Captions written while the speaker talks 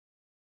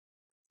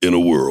In a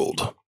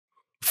world,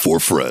 4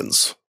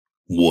 friends,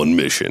 1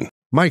 mission.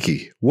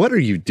 Mikey, what are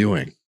you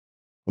doing?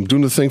 I'm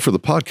doing the thing for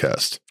the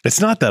podcast. It's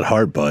not that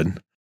hard,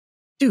 bud.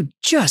 Dude,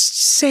 just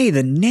say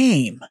the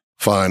name.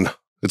 Fine.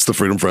 It's the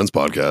Freedom Friends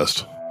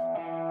podcast.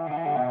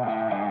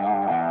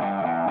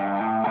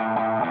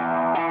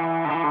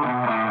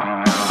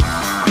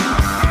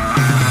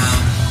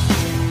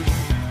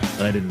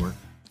 That didn't work.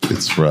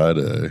 It's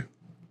Friday.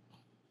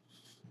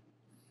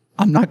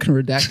 I'm not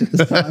going to redact it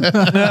this time.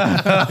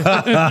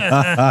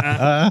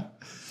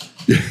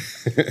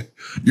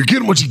 You're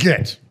getting what you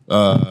get.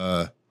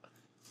 So,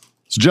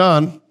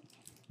 John.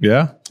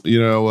 Yeah?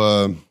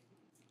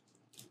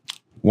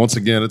 Once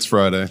again, it's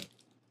Friday.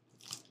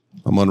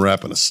 I'm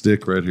unwrapping a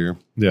stick right here.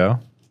 Yeah.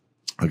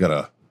 I got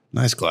a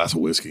nice glass of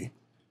whiskey.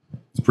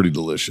 It's pretty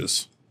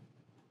delicious.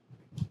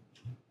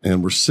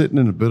 And we're sitting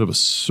in a bit of a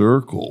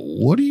circle.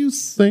 What do you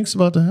think's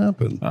about to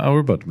happen? We're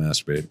about to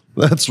masturbate.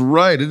 That's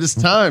right. It is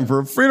time for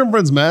a Freedom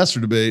Friends Master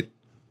Debate.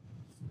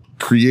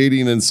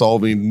 Creating and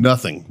solving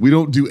nothing. We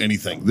don't do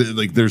anything.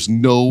 There's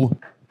no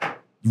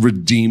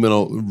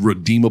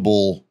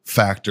redeemable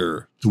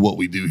factor to what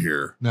we do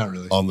here. Not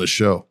really. On this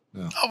show.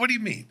 No. Oh, what do you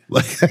mean?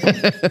 Well,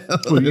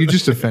 you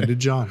just offended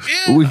John.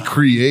 Yeah. We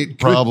create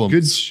problems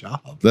Good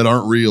job. that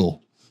aren't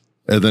real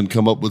and then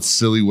come up with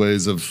silly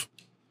ways of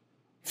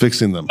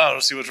fixing them. I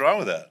don't see what's wrong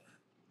with that.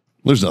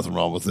 There's nothing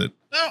wrong with it.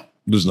 No.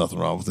 There's nothing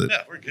wrong with it.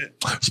 Yeah, we're good.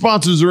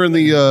 Sponsors are in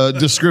the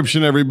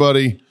description,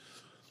 everybody.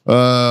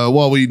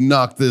 While we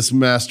knock this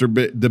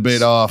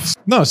debate off.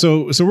 No,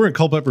 so we're in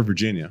Culpeper,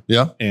 Virginia.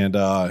 Yeah. And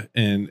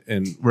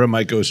we're at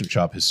Mike Ocean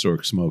Shop,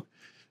 Historic Smoke.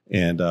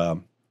 And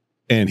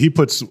he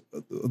puts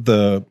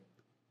we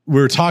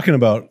were talking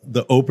about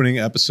the opening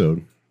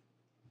episode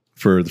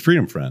for the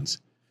Freedom Friends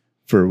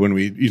for when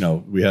we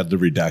had the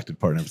redacted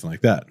part and everything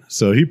like that.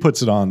 So he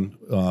puts it on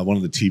one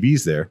of the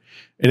TVs there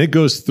and it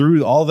goes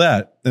through all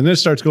that. And then it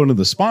starts going to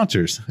the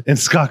sponsors and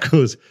Scott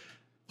goes,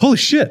 holy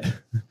shit.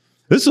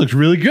 This looks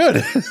really good.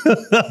 It's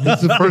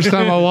the first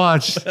time I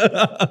watched.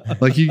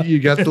 Like you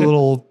got the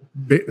little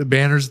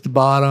banners at the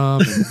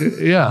bottom. And,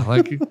 yeah,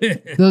 like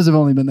Those have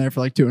only been there for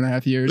like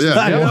 2.5 years. Yeah.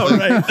 I know,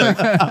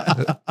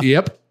 right?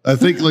 yep. I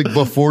think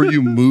before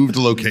you moved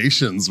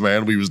locations,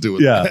 man, we was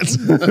doing Yeah.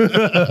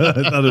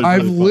 that.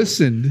 I've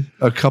listened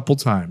a couple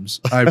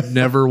times. I've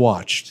never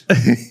watched.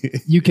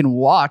 You can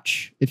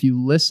watch if you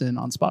listen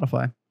on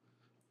Spotify.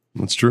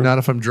 That's true. Not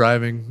if I'm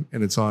driving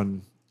and it's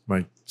on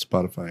my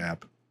Spotify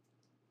app.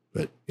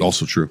 But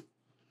Also true.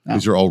 Oh.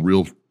 These are all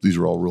real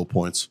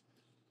points.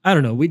 I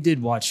don't know. We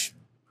did watch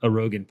a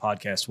Rogan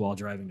podcast while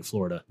driving to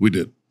Florida. We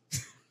did.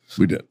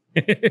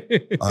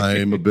 I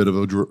am a bit of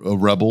a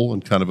rebel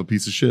and kind of a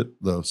piece of shit,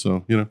 though.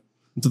 So,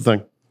 it's a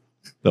thing.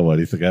 Then why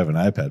do you think I have an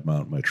iPad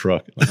mount in my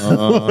truck?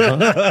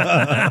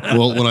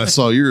 Well, when I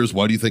saw yours,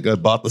 why do you think I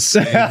bought the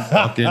same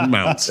fucking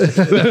mount?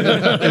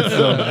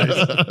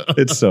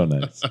 It's so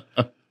nice.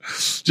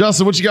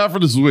 Justin, what you got for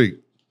this week?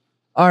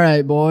 All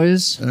right,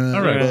 boys.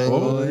 All right,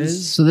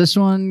 boys. So this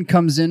one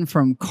comes in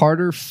from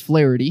Carter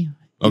Flaherty.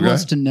 He Okay.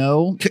 wants to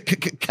know.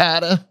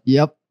 Kata.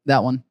 Yep,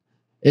 that one.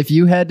 If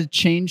you had to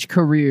change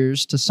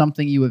careers to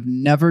something you have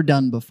never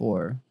done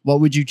before,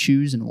 what would you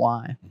choose and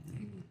why?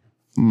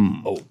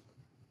 Oh,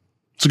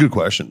 it's a good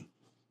question.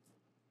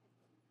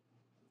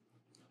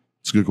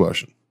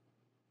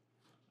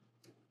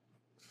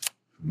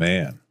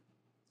 Man,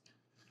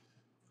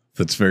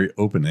 that's very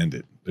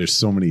open-ended. There's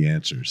so many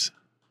answers.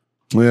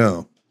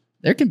 Yeah.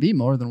 There can be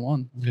more than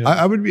one.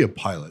 I would be a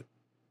pilot.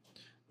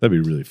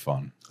 That'd be really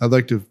fun. I'd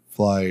like to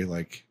fly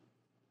like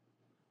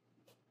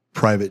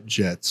private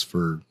jets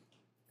for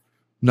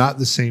not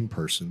the same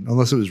person,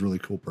 unless it was a really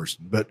cool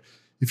person. But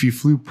if you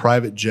flew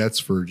private jets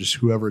for just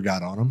whoever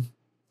got on them,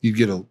 you'd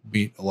get to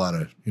meet a lot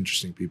of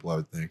interesting people, I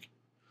would think.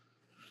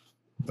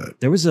 But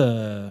There was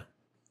a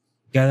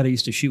guy that I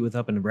used to shoot with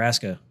up in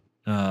Nebraska.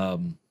 I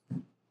don't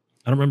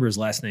remember his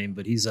last name,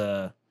 but he was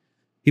a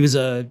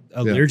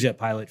Learjet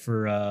pilot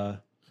for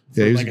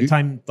he was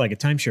like a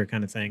timeshare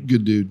kind of thing.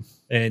 good dude.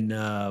 And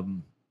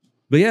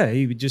but yeah,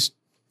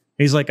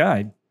 he's like,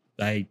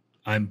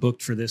 I'm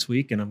booked for this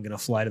week and I'm gonna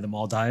fly to the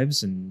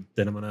Maldives and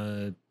then I'm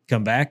gonna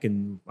come back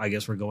and I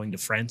guess we're going to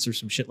France or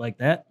some shit like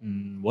that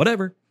and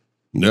whatever.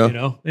 Yeah.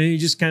 And he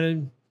just kind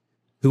of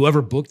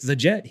whoever booked the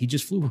jet, he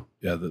just flew.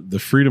 Yeah, the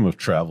freedom of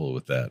travel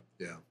with that,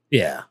 Yeah.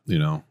 Yeah.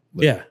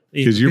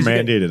 Because you're you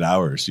got- mandated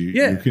hours. You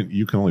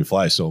can only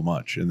fly so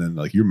much. And then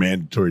like your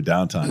mandatory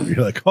downtime.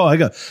 You're like, oh, I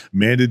got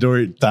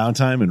mandatory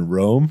downtime in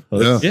Rome. Oh,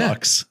 that Yeah.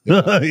 sucks.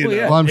 Yeah. You know?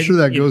 Yeah. Well, I'm sure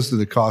that And- goes to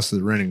the cost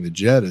of renting the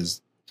jet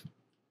is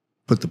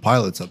put the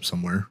pilots up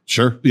somewhere.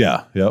 Sure.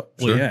 Yeah. Yep.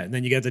 Well, Sure. yeah, and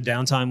then you got the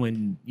downtime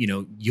when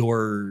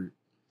your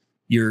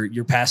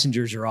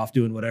passengers are off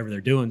doing whatever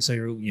they're doing.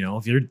 So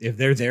if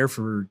they're there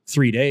for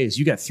 3 days,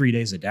 you got 3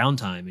 days of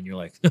downtime, and you're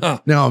like,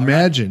 Now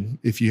imagine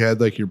if you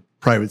had like your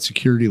private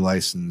security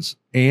license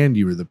and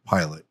you were the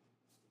pilot.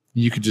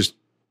 You could just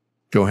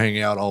go hang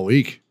out all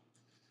week.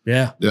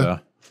 yeah, Yeah.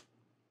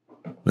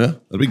 Yeah.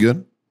 That'd be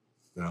good.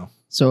 You know?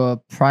 So a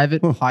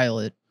private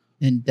pilot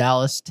in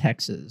Dallas,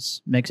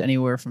 Texas makes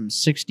anywhere from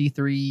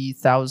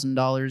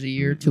 $63,000 a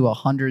year to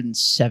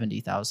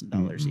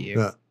 $170,000 a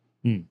year.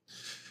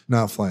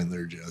 Not flying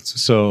their jets.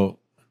 So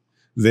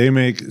they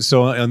make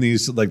on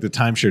these like the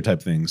timeshare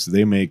type things,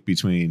 they make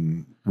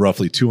between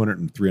roughly 200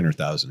 and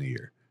 300,000 a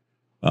year.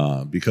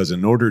 Because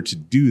in order to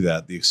do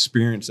that, the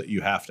experience that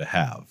you have to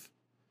have,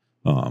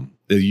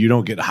 you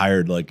don't get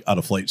hired like out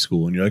of flight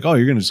school and you're like, oh,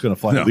 you're just going to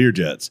fly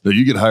Learjets. No,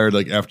 you get hired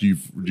like after you're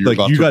Like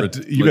about you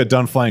to got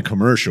done flying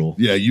commercial.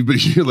 Yeah, you're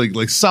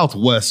like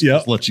Southwest Yep.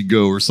 just let you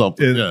go or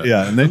something.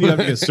 Yeah, and then you have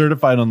to get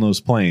certified on those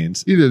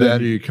planes. Either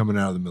that or you're coming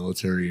out of the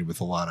military with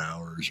a lot of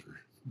hours or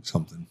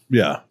something.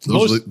 Yeah,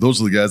 So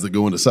those are the guys that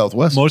go into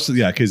Southwest. most of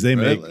because they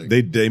Right, make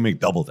like- they make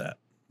double that.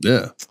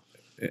 Yeah.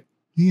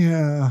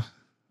 Yeah.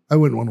 I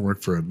wouldn't want to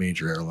work for a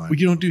major airline. But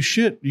you don't do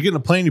shit. You get in a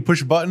plane, you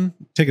push a button,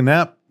 take a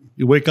nap,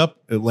 you wake up,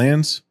 it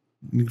lands,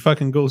 you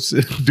fucking go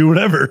do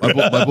whatever.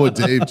 My boy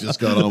Dave just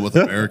got on with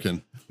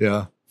American.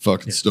 Yeah.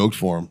 Fucking stoked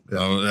for him.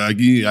 I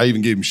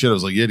even gave him shit. I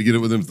was like, yeah, to get it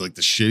with him, like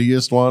the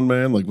shittiest one,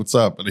 man. Like, what's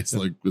up? And he's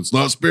like, it's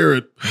not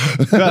Spirit.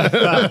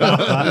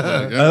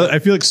 I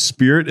feel like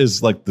Spirit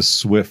is like the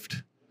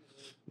Swift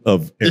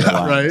of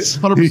airlines.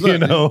 right. 100%. You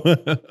know?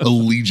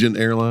 Allegiant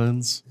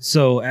Airlines.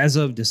 So as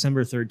of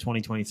December 3rd,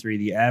 2023,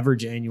 the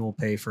average annual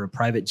pay for a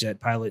private jet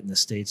pilot in the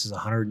States is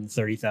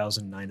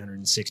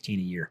 $130,916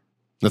 a year.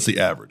 That's the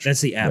average.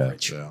 That's the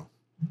average. Yeah.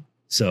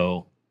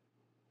 So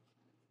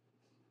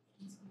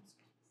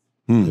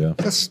Yeah.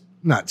 That's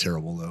not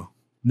terrible though.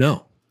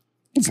 no,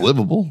 It's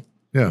livable.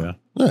 Yeah.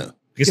 Yeah.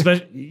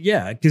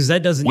 because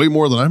that doesn't Way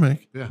more than I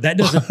make.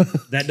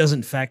 that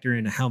doesn't factor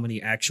in how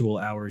many actual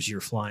hours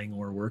you're flying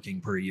or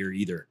working per year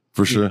either.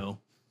 For sure. You know,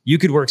 you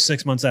could work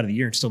 6 months out of the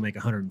year and still make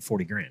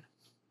 140 grand.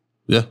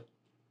 Yeah.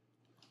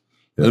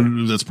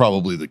 And that's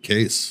probably the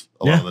case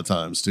a lot Yeah. of the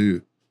times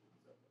too.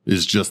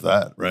 Is just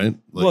that, right?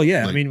 Like- Well,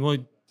 yeah. like- I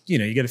mean,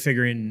 you got to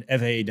figure in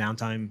FAA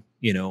downtime,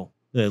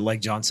 like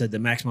John said, the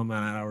maximum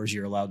amount of hours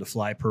you're allowed to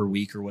fly per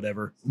week or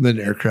whatever. And then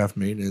aircraft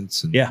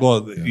maintenance. And Yeah.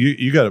 Well,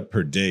 you got it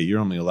per day. You're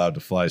only allowed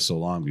to fly so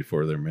long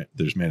before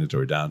there's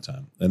mandatory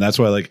downtime. And that's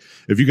why, like,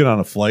 if you get on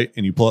a flight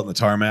and you pull out in the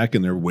tarmac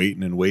and they're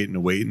waiting and waiting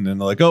and waiting, and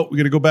they're like, oh, we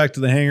got to go back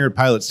to the hangar.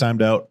 Pilot's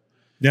timed out.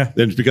 Yeah.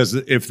 Then it's because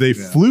if they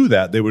flew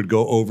that, they would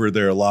go over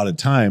their allotted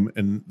time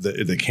and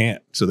they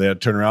can't. So they had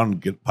to turn around and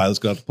get pilots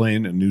got off the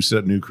plane and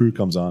new crew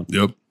comes on.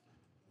 Yep.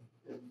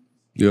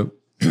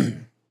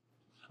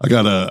 I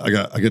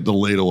got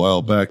delayed a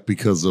while back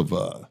because of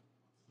a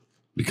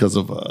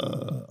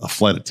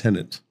flight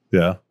attendant.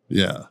 Yeah.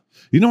 Yeah.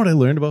 You know what I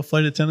learned about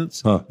flight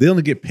attendants? Huh. They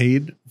only get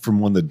paid from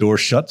when the door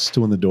shuts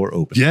to when the door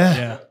opens.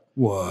 Yeah.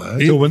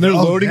 what? So when they're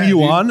Oh, loading yeah, you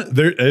dude. on,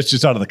 it's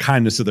just out of the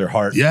kindness of their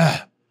heart.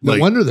 Yeah. No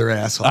Like, wonder they're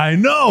assholes. I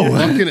know.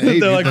 Fucking A, They're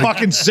dude, like, like-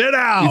 fucking sit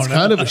down. it's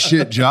kind of a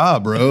shit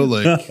job, bro.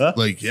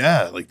 Like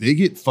they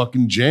get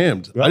fucking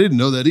jammed. I didn't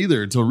know that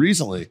either until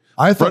recently.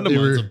 I A thought friend of they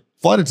mine's were. a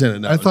flight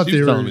attendant now. I thought She they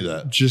was were telling me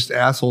that. just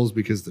assholes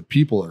because the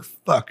people are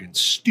fucking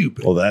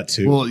stupid. Well, that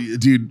too. Well,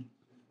 dude,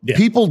 Yeah.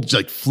 people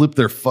like flip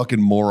their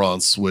fucking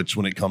moron switch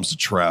when it comes to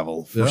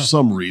travel for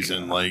some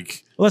reason.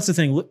 Like, Well, that's the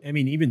thing. Look, I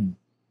mean, even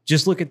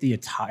just look at the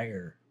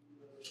attire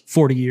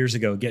 40 years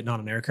ago, getting on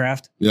an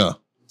aircraft yeah,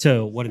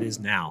 to what it is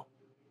now.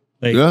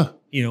 Like, yeah.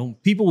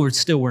 People were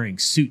still wearing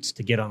suits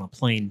to get on a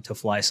plane to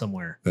fly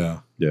somewhere, Yeah.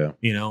 yeah.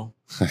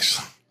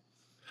 Actually,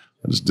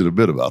 I just did a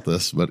bit about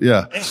this, but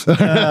yeah,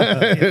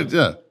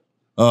 yeah.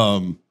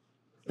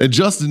 And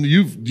Justin,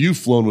 you've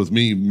flown with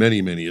me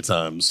many, many a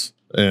times,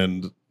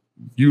 and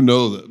you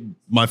know that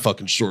my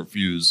fucking short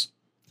fuse.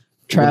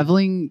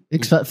 Traveling,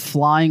 except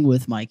flying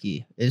with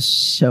Mikey, is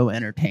so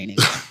entertaining.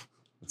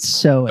 It's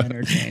so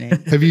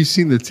entertaining. Have you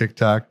seen the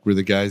TikTok where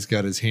the guy's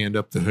got his hand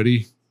up the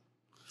hoodie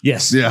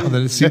yes. Yeah, and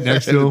then the seat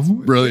next to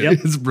him? brilliant.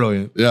 It's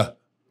brilliant. Yeah,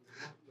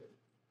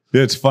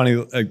 Yeah, it's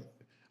funny.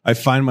 I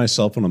find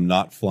myself when I'm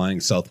not flying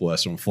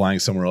Southwest, or I'm flying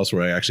somewhere else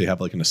where I actually have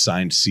like an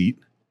assigned seat,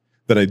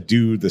 that I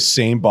do the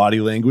same body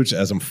language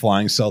as I'm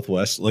flying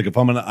Southwest. Like if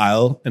I'm in an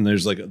aisle and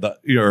there's like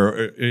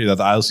the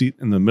aisle seat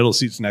and the middle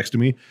seat's next to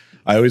me,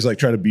 I always like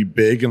try to be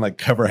big and like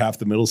cover half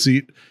the middle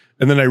seat.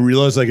 And then I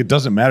realize like it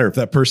doesn't matter if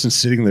that person's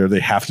sitting there; they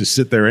have to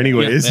sit there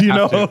anyways, you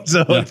know.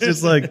 So it's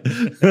just like,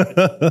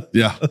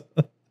 yeah,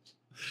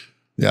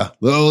 yeah.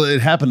 Well, it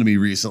happened to me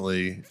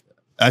recently.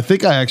 I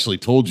think I actually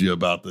told you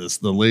about this.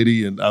 The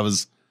lady and I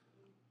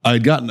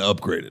had gotten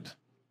upgraded,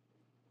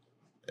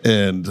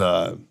 and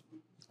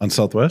on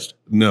Southwest.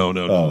 no.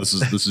 Oh.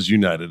 This is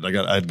United.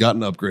 I had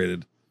gotten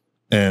upgraded,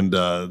 and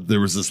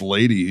there was this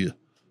lady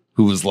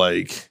who was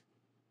like,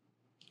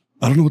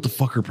 I don't know what the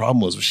fuck her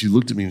problem was, but she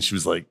looked at me and she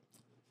was like,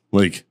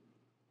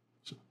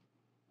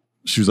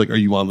 are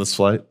you on this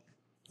flight?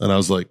 And I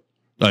was like,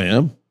 I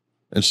am.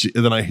 And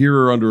then I hear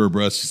her under her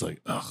breath. She's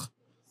like, ugh,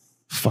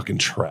 fucking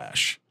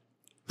trash.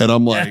 And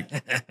I'm like,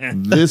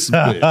 this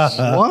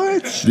bitch.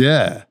 What?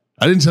 Yeah.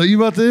 I didn't tell you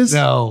about this?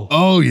 No.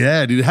 Oh,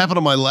 yeah, dude. It happened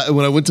on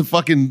when I went to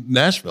fucking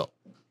Nashville.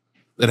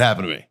 It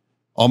happened to me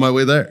on my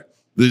way there.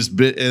 This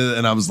bit,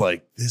 and I was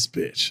like, this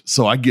bitch.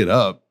 So I get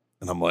up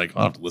And I'm like,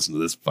 I'll have to listen to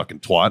this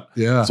fucking twat.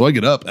 Yeah. So I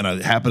get up and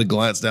I happen to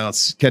glance down,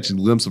 catching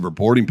a glimpse of her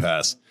boarding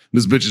pass.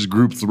 This bitch is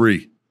group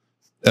 3.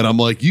 And I'm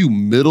like, you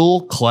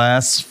middle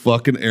class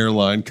fucking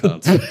airline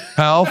cunt.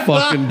 How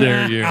fucking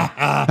dare you?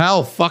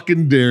 How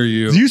fucking dare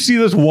you? Do you see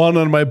this one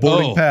on my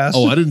boarding pass?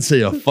 Oh, I didn't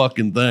say a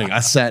fucking thing.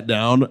 I sat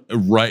down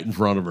right in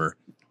front of her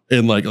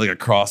and like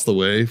across the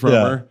way from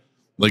her.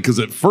 Like, because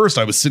at first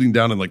I was sitting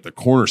down in like the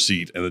corner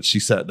seat and then she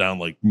sat down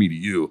like me to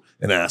you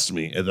and asked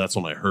me. And that's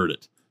when I heard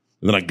it.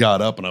 And then I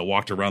got up and I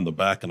walked around the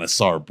back and I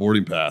saw her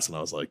boarding pass and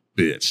I was like,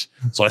 bitch.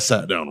 So I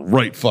sat down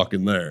right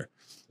fucking there.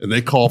 And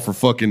they call for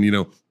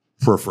fucking,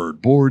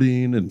 preferred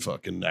boarding and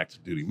fucking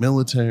active duty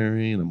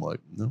military. And I'm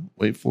like, no,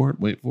 wait for it.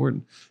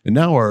 And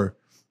now our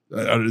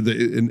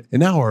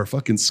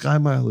fucking sky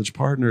mileage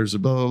partners,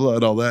 blah, blah, blah,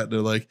 and all that. And they're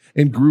like,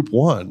 in group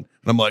 1. And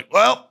I'm like,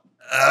 well,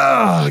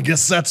 I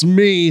guess that's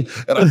me.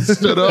 And I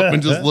stood up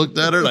and just looked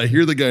at her and I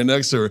hear the guy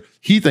next to her.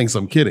 He thinks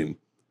I'm kidding.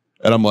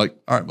 And I'm like,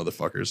 all right,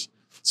 motherfuckers.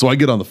 So I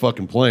get on the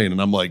fucking plane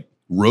and I'm like,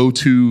 row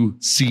 2,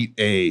 seat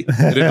A.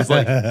 And it was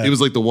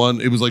like the one,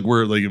 it was like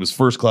where like it was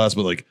first class,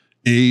 but like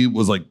A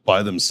was like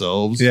by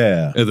themselves.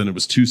 Yeah. And then it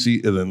was 2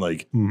 seat and then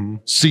like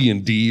C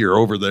and D are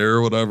over there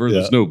or whatever. Yeah.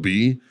 There's no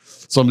B.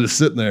 So I'm just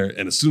sitting there.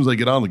 And as soon as I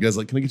get on, the guy's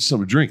like, can I get you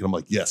something to drink? And I'm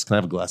like, yes. Can I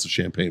have a glass of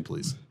champagne,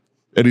 please?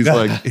 And he's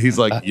like,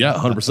 yeah,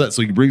 100%.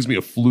 So he brings me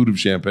a flute of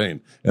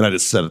champagne and I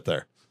just set it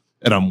there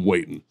and I'm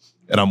waiting.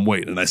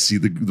 And I see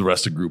the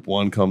rest of group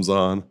 1 comes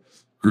on.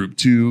 Group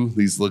 2,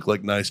 these look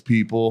like nice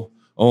people.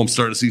 Oh, I'm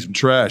starting to see some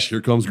trash.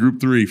 Here comes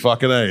group 3.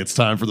 Fucking A. It's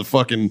time for the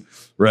fucking,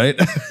 right?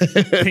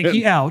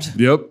 Pinky out.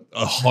 Yep.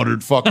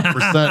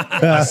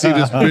 100%. I see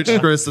this bitch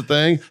Chris the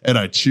thing and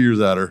I cheers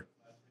at her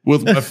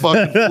with my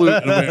fucking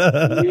flute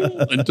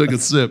and took a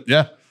sip.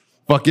 Yeah.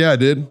 Fuck yeah, I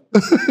did.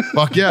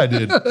 Fuck yeah, I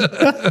did.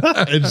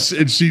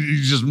 And she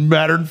just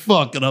mattered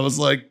fuck. And I was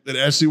like, and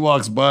as she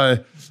walks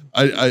by,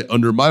 I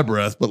under my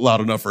breath, but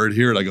loud enough for her to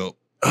hear it, I go,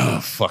 oh,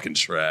 fucking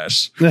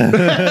trash. Yeah.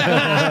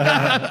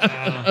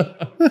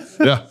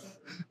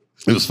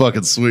 It was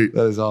fucking sweet.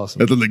 That is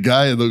awesome. And then the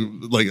guy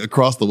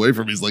across the way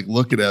from me is like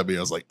looking at me. I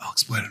was like, I'll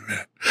explain in a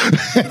minute.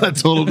 And I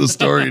told him the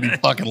story and he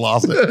fucking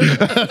lost it.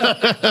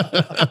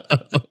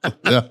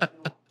 Yeah.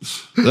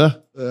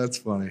 That's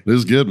funny. It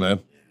was good,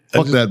 man.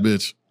 Fuck that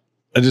bitch.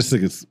 I just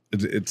think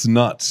it's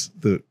nuts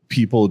that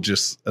people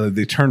just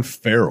they turn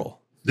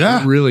feral.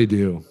 They really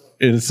do.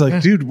 And it's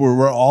like, dude,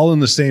 we're all in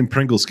the same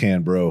Pringles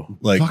can, bro.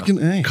 Like,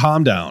 fucking A.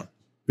 Calm down.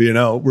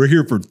 We're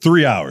here for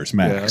 3 hours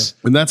max.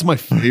 Yeah. And that's my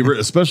favorite,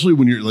 especially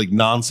when you're like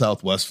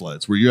non-Southwest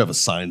flights where you have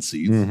assigned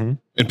seats and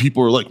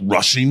people are like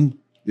rushing.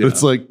 Yeah.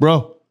 It's like,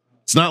 bro,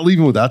 it's not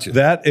leaving without you.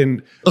 That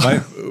and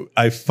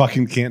I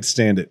fucking can't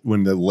stand it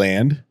when they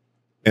land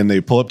and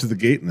they pull up to the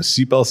gate and the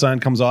seatbelt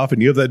sign comes off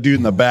and you have that dude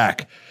in the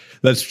back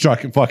that's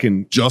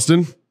fucking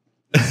Justin.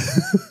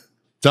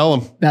 Tell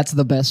him. That's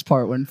the best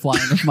part when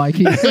flying with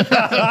Mikey.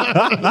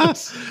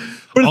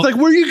 But it's like,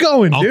 where are you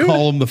going, dude? I'll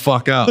call him the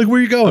fuck out. Like, where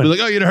are you going? I'll be like,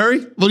 oh, you in a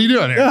hurry? What are you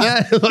doing here?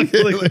 Yeah. like,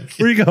 where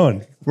are you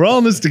going? We're all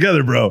in this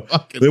together, bro.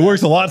 It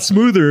works a lot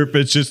smoother if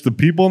it's just the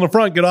people in the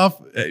front get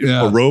off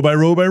row by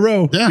row by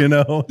row. Yeah.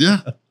 Yeah.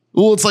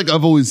 Well, it's like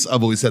I've always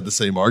had the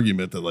same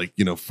argument that like,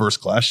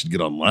 first class should get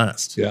on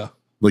last. Yeah.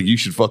 Like you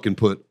should fill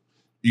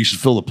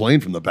the plane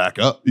from the back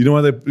up. You know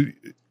why they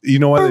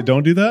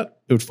don't do that?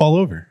 It would fall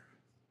over.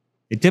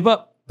 It dip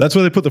up. That's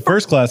why they put the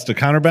first class to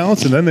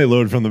counterbalance and then they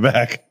load from the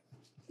back.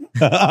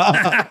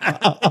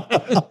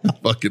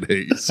 Fucking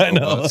hate you so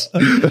much.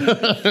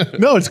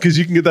 No, it's because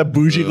you can get that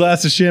bougie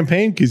glass of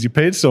champagne because you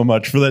paid so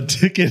much for that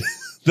ticket.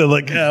 They're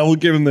like, we'll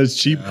give them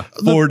this cheap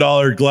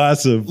 $4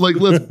 glass of like.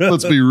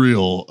 Let's be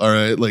real, all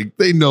right. Like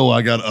they know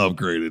I got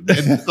upgraded,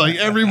 and like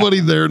everybody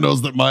there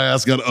knows that my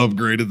ass got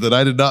upgraded. That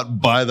I did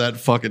not buy that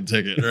fucking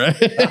ticket, right?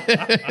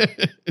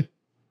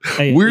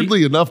 Hey,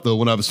 Weirdly enough, though,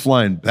 when I was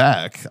flying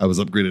back, I was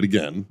upgraded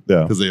again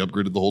because they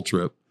upgraded the whole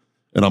trip.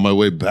 And on my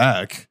way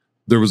back,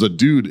 there was a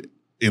dude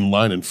in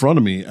line in front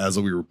of me as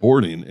we were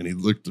boarding, and he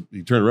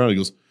turned around,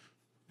 and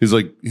he's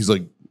like,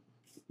 you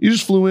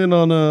just flew in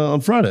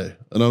on Friday,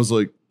 and I was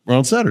like, or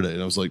on Saturday,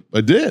 and I was like,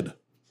 I did,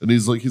 and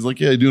he's like,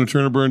 yeah, you doing a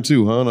turn and burn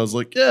too, huh? And I was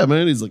like, yeah,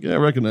 man. He's like, yeah, I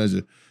recognize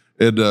you,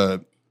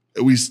 and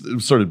we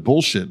started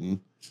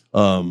bullshitting.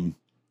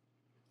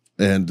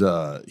 And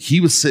he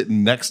was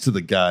sitting next to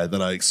the guy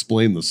that I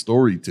explained the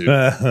story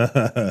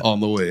to on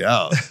the way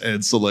out.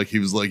 And so like, he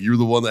was like, you're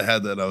the one that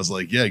had that. And I was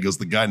like, yeah. He goes,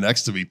 the guy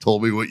next to me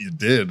told me what you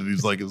did. And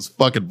he's like, it was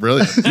fucking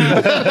brilliant. And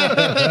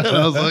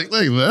I was like,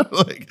 thanks, man.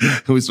 Like,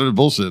 and we started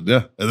bullshit.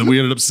 Yeah. And then we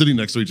ended up sitting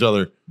next to each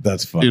other.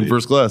 That's funny. In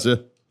first class. Yeah.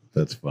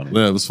 That's funny.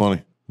 Yeah, it was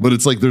funny. But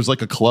it's like, there's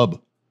like a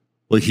club.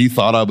 Like he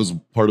thought I was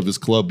part of his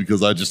club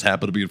because I just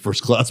happened to be in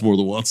first class more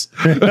than once.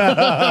 like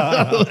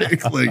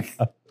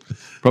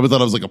probably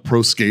thought I was like a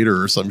pro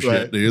skater or some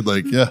shit, dude.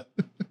 Like, yeah.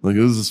 Like,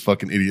 who's this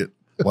fucking idiot?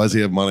 Why does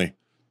he have money?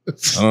 I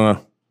don't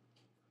know.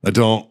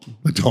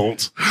 I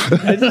don't.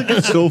 I think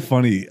it's so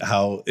funny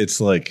how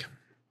it's like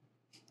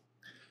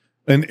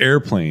an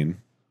airplane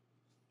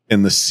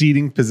and the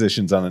seating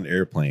positions on an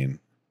airplane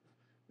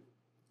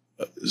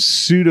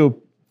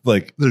pseudo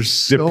like There's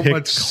so depict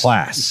much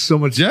class. so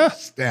much Yeah.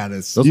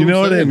 status. That's You what I'm know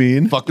what I saying.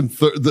 mean? Fucking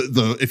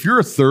if you're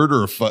a third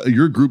or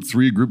you're group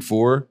 3, group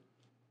 4,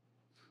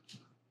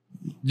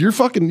 you're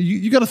fucking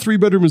you got a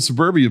 3-bedroom in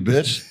suburbia,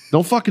 bitch.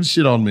 Don't fucking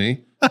shit on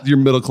me. You're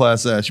middle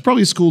class ass. You're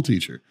probably a school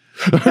teacher.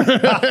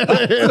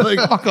 Like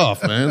fuck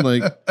off, man.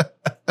 Like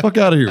fuck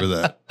out of here with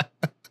that.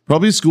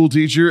 Probably a school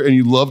teacher, and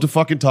you love to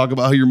fucking talk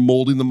about how you're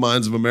molding the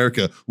minds of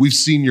America. We've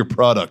seen your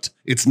product.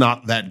 It's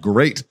not that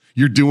great.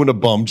 You're doing a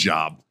bum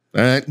job.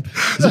 All right.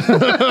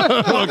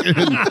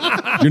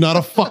 You're not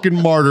a fucking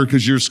martyr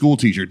because you're a school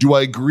teacher. Do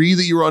I agree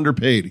that you're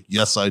underpaid?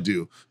 Yes, I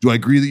do. Do I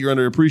agree that you're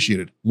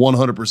underappreciated?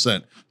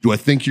 100%. Do I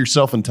think you're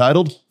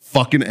self-entitled?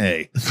 Fucking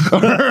A.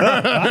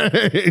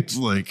 It's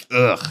like,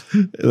 ugh.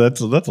 That's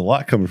a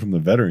lot coming from the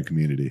veteran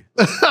community.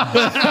 You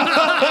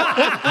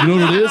know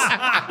what it is?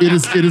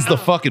 It is the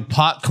fucking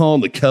pot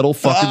calling the kettle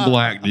fucking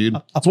black, dude.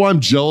 That's why I'm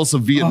jealous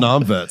of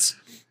Vietnam vets.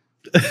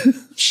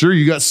 Sure,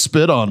 you got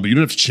spit on, but you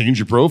don't have to change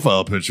your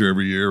profile picture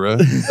every year, right?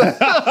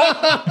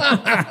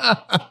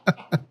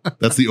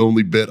 That's the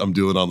only bit I'm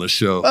doing on this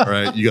show, all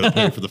right? You got to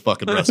pay for the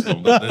fucking rest of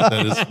them.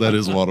 That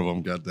is one of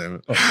them, God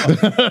damn it.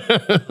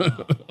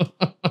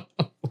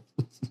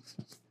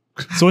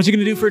 So what you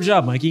gonna do for a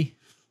job, Mikey?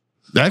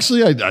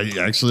 Actually, I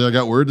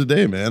got word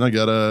today, man. I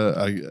got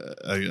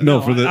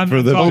No, for I'm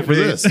the talking for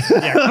this.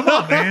 Yeah, come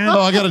on, man. Oh,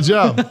 I got a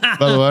job,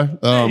 by the way.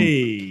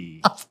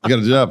 Hey. I got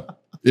a job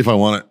if I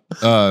want it.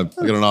 I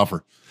got an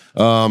offer.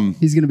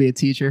 He's gonna be a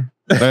teacher.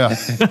 Yeah,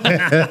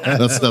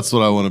 that's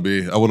what I want to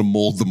be. I want to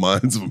mold the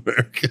minds of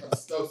America.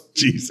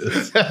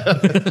 Jesus.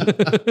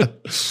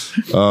 Just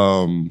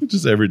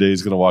Just every day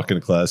he's going to walk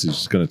into class. He's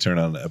just going to turn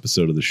on an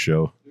episode of the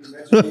show.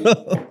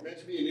 I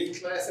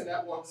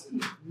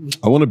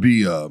want to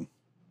be. I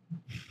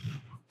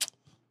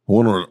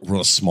want to run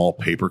a small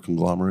paper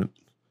conglomerate.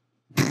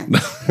 No,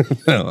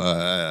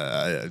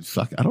 I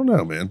don't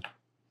know, man.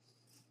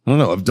 I don't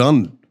know. I've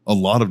done a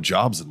lot of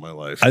jobs in my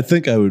life. I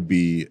think I would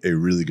be a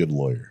really good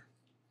lawyer.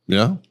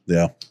 Yeah,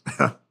 Yeah.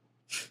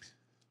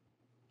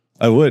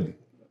 I would.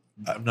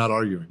 I'm not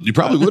arguing. you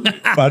probably would.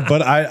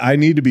 But I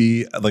need to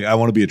be like, I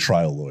want to be a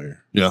trial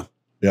lawyer. Yeah,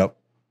 Yep.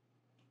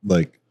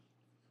 Like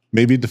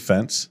maybe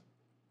defense.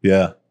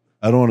 Yeah.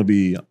 I don't want to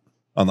be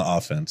on the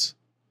offense.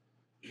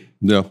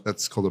 yeah.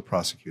 That's called a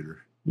prosecutor.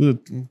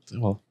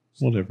 Well,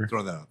 whatever.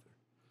 Throw that out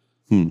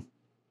there.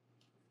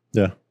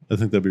 Yeah. I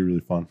think that'd be really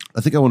fun. I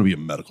think I want to be a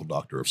medical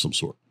doctor of some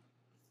sort.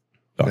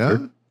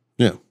 Doctor.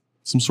 Yeah,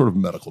 some sort of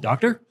medical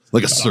doctor, Doctor?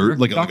 like a Doctor?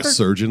 like a Doctor?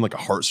 surgeon, like a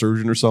heart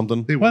surgeon or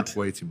something. They work What?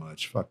 way too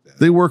much. Fuck that.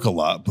 They work a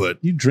lot, but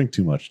You drink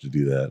too much to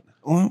do that.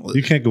 well,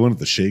 You can't go in with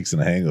the shakes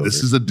and a hangover.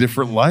 this is a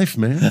different life,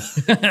 man.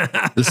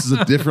 This is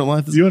a different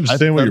life. Do you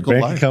understand what your Hypothetical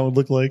bank life. account would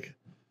look like?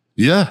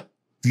 Yeah,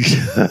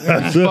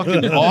 it'd be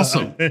fucking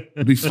awesome.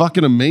 It'd be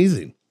fucking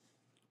amazing,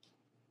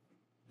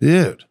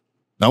 dude.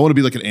 I want to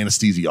be like an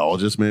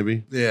anesthesiologist,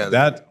 maybe.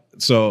 Yeah.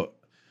 So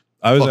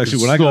I was Fucking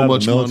actually, when I so got out of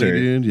much the money, military,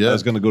 dude. Yeah. I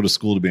was going to go to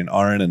school to be an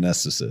RN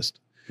anesthetist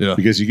Yeah,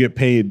 because you get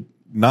paid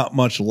not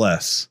much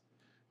less,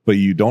 but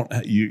you don't,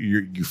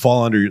 you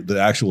fall under the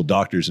actual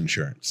doctor's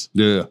insurance.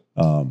 yeah.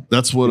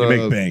 That's what You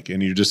make bank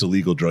and you're just a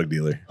legal drug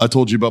dealer. I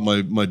told you about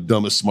my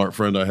dumbest smart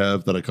friend I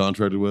have that I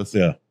contracted with.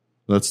 Yeah.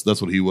 That's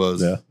what he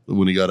was Yeah.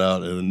 when he got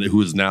out, and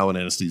who is now an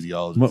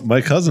anesthesiologist.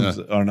 My cousin's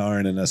an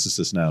RN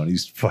anesthetist now and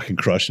he's fucking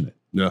crushing it.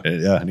 Yeah.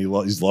 Yeah. And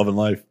he's loving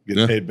life,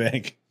 getting Yeah. paid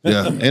bank.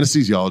 Yeah,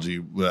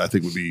 anesthesiology I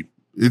think would be.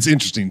 It's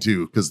interesting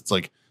too because it's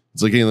like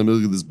hey, let me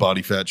look at this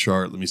body fat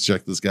chart. Let me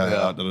check this guy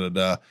out. Da, da,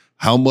 da.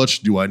 How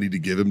much do I need to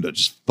give him to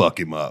just fuck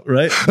him up?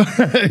 Right.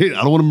 I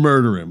don't want to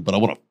murder him, but I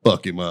want to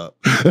fuck him up.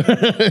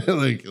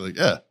 like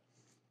yeah,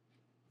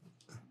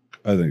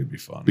 I think it'd be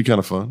fun. be kind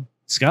of fun.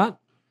 Scott?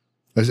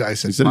 I said, He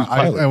said he's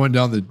pilot. I went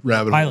down the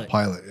rabbit hole. Pilot.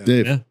 Pilot. Yeah.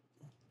 Dave. Yeah.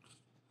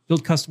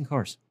 Build custom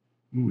cars.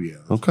 Ooh, yeah.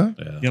 Okay.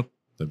 Yeah. Yep.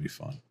 That'd be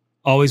fun.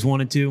 Always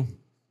wanted to.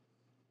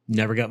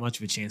 Never got much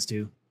of a chance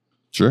to.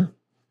 Sure.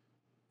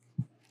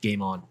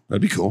 Game on.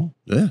 That'd be cool.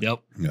 Yeah. Yep.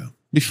 Yeah.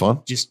 Be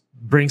fun. Just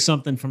bring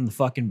something from the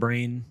fucking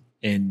brain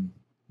and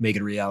make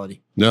it a reality.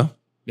 Yeah.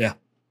 Yeah.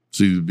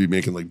 So you'd be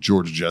making like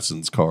George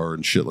Jetson's car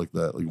and shit like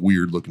that, like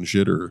weird looking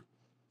shit, or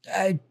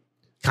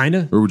Kind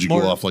of. would you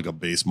go off like a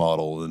base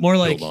model and more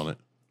build like- on it?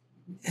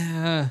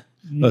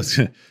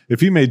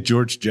 If you made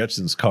George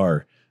Jetson's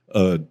car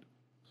a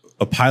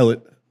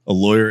pilot, a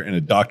lawyer, and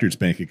a doctor's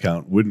bank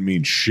account wouldn't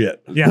mean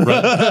shit. Yeah.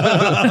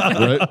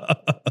 Right.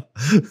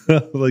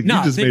 Like No,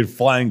 you just think- made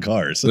flying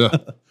cars. Yeah.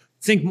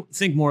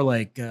 Think more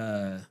like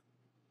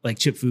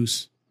Chip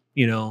Foose.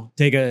 You know,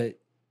 take a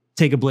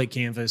blank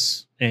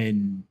canvas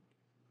and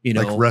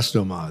Like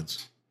resto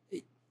mods.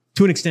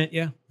 to an extent,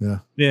 yeah. Yeah.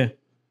 Yeah.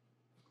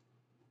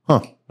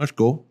 Huh. That's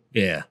cool.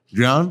 Yeah.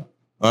 John?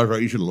 All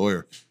right. You should a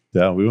lawyer.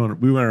 Yeah, we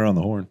went around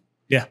the horn.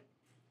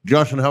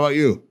 Josh, and how about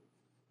you?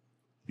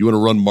 You want to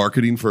run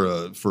marketing for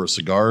a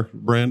cigar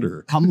brand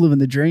or? I'm living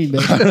the dream,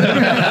 baby.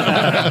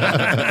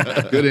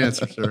 Good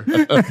answer, sir.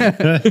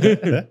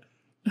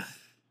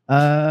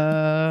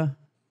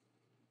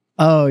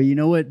 Oh, you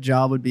know what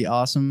job would be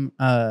awesome?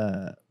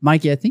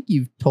 Mikey, I think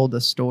you've told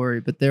a story,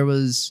 but there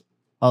was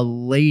a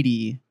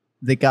lady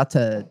that got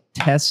to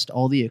test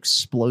all the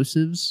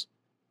explosives.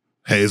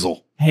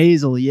 Hazel,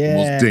 Hazel, the yeah.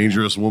 most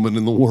dangerous woman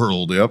in the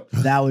world. Yep.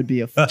 That would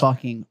be a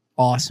fucking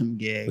awesome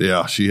gig.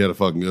 Yeah, she had a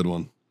fucking good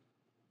one.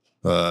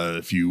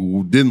 If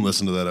you didn't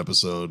listen to that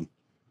episode,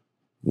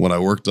 when I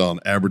worked on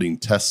Aberdeen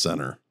Test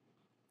Center,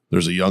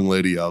 there's a young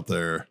lady out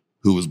there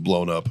who has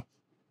blown up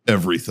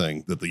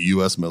everything that the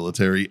U.S.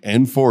 military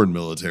and foreign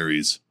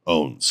militaries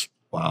owns.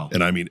 Wow.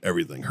 And I mean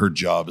everything. Her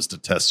job is to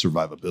test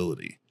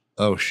survivability.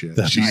 Oh shit.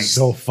 That'd be She's-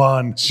 so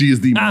fun. She is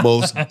the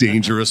most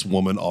dangerous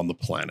woman on the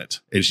planet.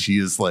 And she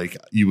is like,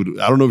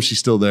 I don't know if she's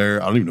still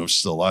there. I don't even know if she's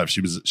still alive. She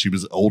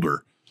was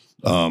older.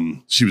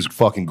 She was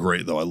fucking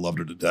great though. I loved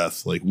her to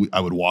death. Like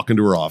I would walk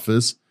into her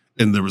office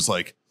and there was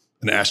like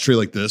an ashtray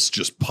like this,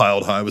 just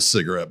piled high with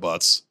cigarette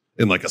butts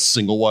in like a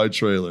single wide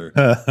trailer.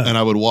 And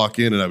I would walk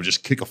in and I would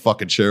just kick a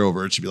fucking chair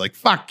over and she'd be like,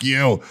 fuck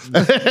you.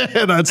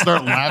 And I'd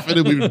start laughing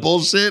and we would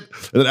bullshit.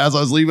 And then as I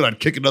was leaving, I'd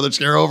kick another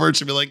chair over and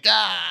she'd be like,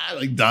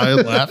 like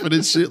dying laughing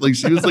and shit. Like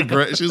she was like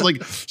great.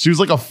 She was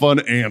like a fun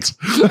aunt.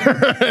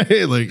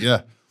 Like,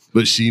 yeah.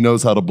 But she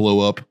knows how to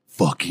blow up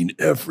fucking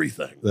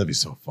everything. That'd be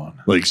so fun.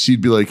 Like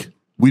she'd be like,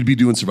 we'd be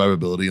doing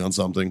survivability on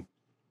something.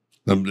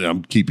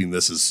 I'm keeping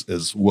this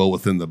as well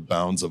within the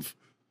bounds of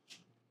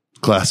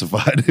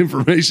classified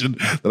information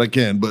that I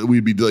can, but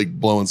we'd be like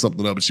blowing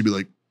something up and she'd be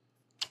like,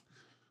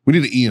 we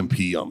need an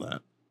EMP on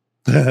that.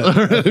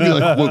 I'd be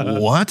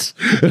like, what?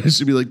 And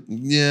she'd be like,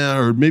 yeah,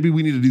 or maybe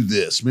we need to do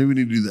this. Maybe we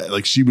need to do that.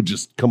 Like she would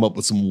just come up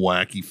with some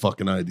wacky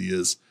fucking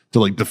ideas to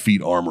like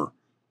defeat armor.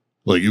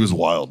 Like it was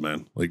wild,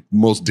 man. Like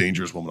most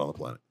dangerous woman on the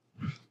planet.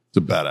 It's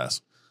a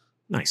badass.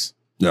 Nice.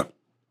 Yeah.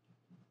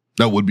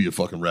 That would be a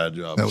fucking rad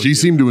job. That would She be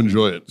seemed to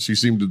enjoy it. She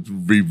seemed to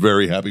be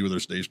very happy with her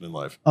station in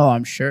life. Oh,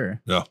 I'm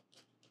sure. Yeah.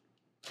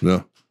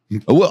 I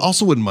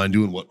also wouldn't mind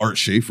doing what Art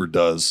Schaefer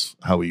does,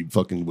 how he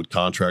fucking would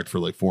contract for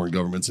like foreign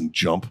governments and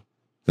jump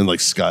and like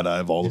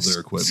skydive all of their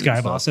equipment. and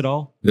Skyboss stuff. it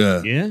all.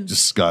 Yeah. Yeah.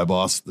 Just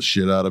skyboss the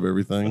shit out of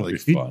everything. That'd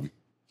Like, be fun.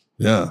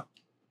 yeah.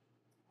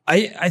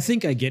 I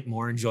think I get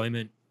more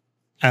enjoyment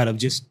out of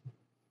just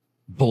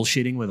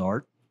bullshitting with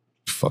Art.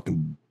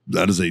 Fucking,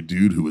 that is a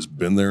dude who has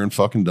been there and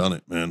fucking done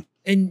it, man.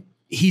 And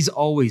he's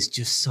always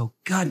just so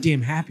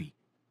goddamn happy.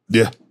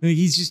 Yeah. Like,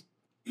 he's just,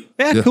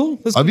 Yeah. cool.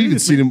 Let's I've do even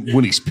this, seen man. him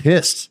when he's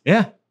pissed.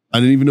 Yeah. I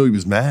didn't even know he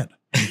was mad.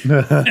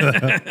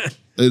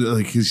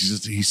 Like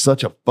he's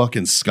such a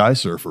fucking sky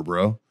surfer,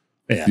 bro.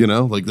 Yeah. You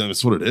know, like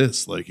that's what it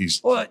is. Like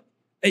he's Well,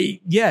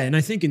 yeah, and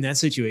I think in that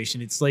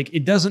situation, it's like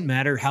it doesn't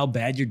matter how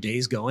bad your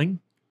day's going,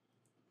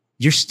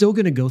 you're still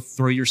going to go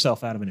throw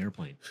yourself out of an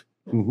airplane.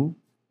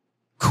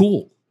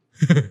 Cool.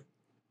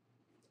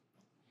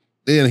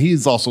 and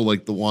he's also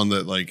like the one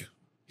that like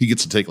he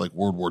gets to take like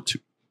World War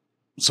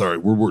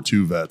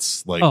II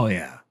vets like Oh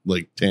yeah,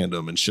 like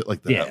tandem and shit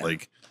like that. Yeah.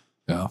 Like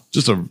Yeah.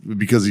 just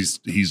because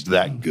he's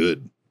that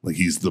good. Like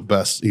he's the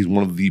best. He's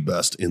one of the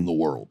best in the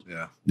world.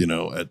 Yeah. You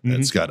know, at Mhm.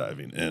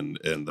 skydiving,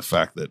 and the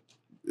fact that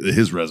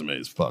his resume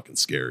is fucking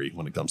scary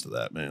when it comes to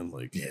that, man.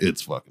 Like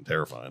it's fucking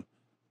terrifying.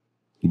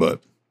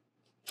 But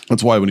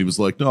that's why when he was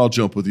like, "No, I'll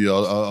jump with you.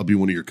 I'll be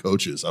one of your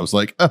coaches," I was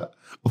like,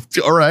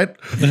 "All right,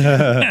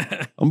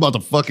 I'm about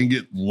to fucking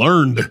get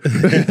learned."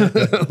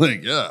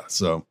 Like, yeah.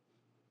 So,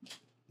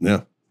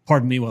 yeah,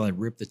 Pardon me while I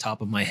rip the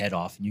top of my head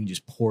off, and you can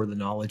just pour the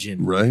knowledge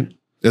in. right.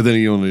 And then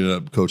he only ended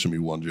up coaching me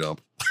one jump.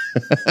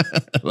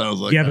 And I was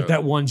like, Yeah, but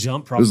that one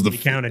jump it was probably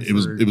counted. It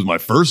was my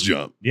first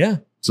jump, yeah,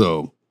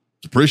 so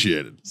it's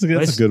appreciated.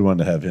 That's a good one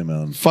to have him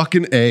on.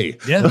 Fucking A.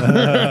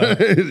 yeah.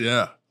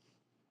 Yeah.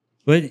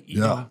 But you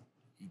Yeah. know,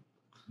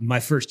 my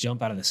first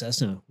jump out of the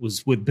Cessna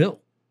was with Bill.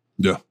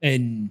 Yeah.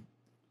 And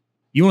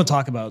you want to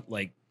talk about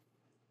like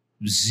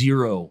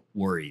zero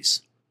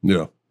worries.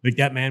 Yeah. Like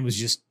that man was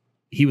just,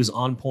 he was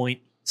on point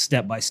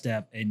step by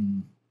step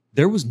and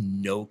there was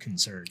no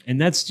concern. And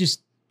that's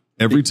just,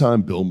 Every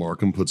time Bill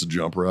Markham puts a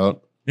jumper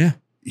out, Yeah.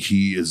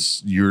 he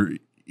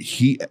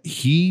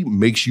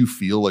makes you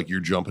feel like you're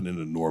jumping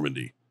into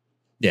Normandy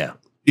yeah.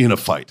 in a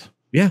fight.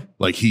 Yeah.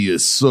 Like he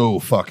is so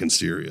fucking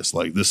serious.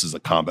 Like this is a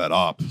combat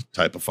op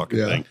type of fucking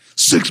Yeah. thing.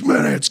 6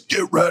 minutes,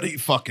 get ready,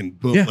 fucking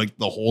boom. Yeah. Like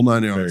the whole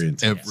 9 yards Very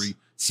intense. every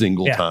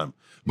single Yeah. time.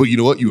 But you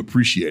know what? You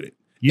appreciate it.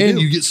 You and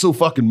do. you get so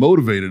fucking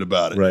motivated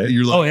about it. Right.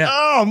 You're like, Oh, yeah.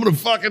 I'm gonna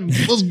fucking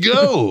let's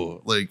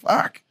go. Like,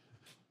 fuck.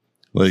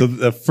 Like, So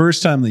the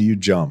first time that you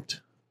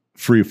jumped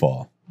free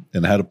fall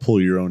and had to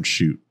pull your own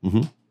chute,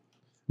 Mhm.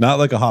 not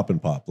like a hop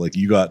and pop, like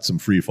you got some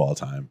free fall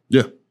time.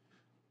 yeah.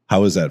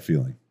 How is that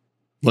feeling?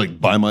 Like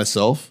by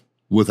myself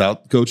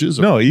without coaches?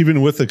 Or- No,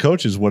 even with the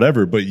coaches,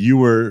 whatever. But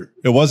it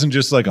wasn't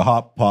just like a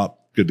hop,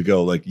 pop, good to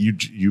go. Like you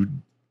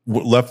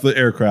left the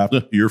aircraft,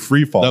 you're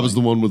free fall. That was the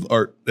one with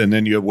Art. and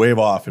then you wave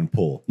off and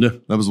pull. Yeah,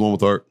 that was the one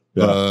with Art.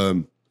 Yeah.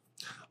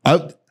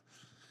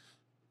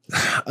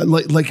 I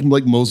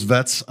like most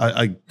vets,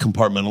 I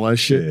compartmentalize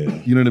shit.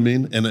 Yeah. You know what I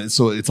mean? And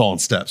so it's all in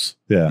steps.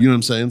 Yeah. You know what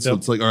I'm saying? So Yep.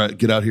 it's like, all right,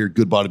 get out here,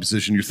 good body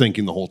position. You're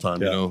thinking the whole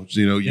time. Yeah.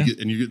 You Yeah.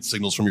 get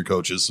signals from your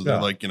coaches. So they're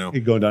Yeah. like, You're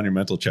going down your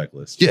mental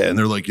checklist. yeah, and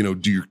they're like, do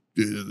your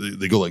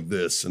they go like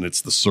this, and it's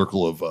the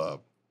circle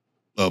of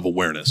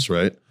awareness,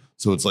 right?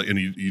 So it's like, and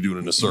you do it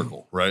in a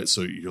circle, right?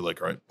 So you're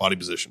like, all right, body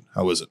position.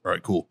 How is it? All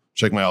right, cool.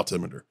 Check my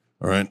altimeter.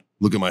 All right,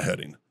 look at my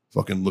heading.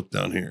 Fucking look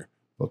down here.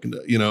 Fucking,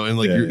 and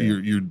like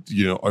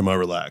you're am I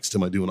relaxed?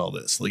 Am I doing all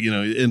this? Like,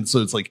 and so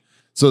it's like,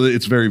 so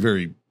it's very,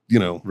 very,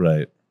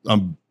 Right.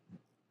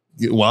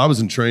 While I was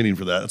in training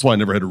for that, that's why I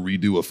never had to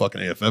redo a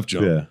fucking AFF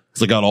jump. Yeah.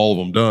 Because I got all of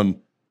them done,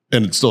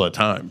 and it still had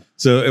time.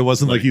 So it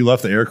wasn't like you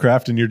left the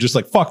aircraft and you're just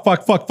like, fuck, and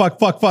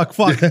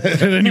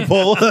then you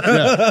pull.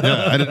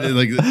 Yeah. I didn't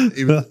like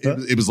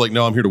it was like,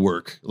 no, I'm here to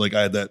work. Like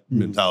I had that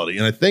mentality.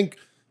 And I think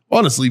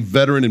honestly,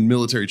 veteran and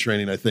military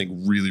training, I think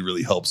really,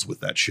 really helps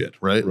with that shit.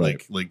 Right.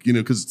 Right. Like,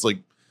 because it's like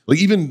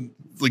even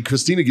like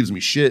Christina gives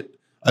me shit.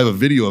 I have a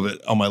video of it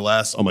on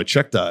my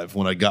check dive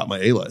when I got my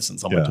A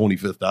license on my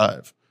 25th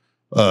dive.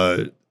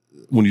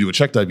 When you do a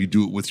check dive, you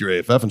do it with your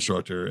AFF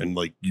instructor, and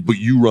like, but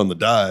you run the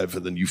dive,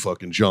 and then you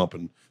fucking jump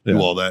and do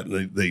all that,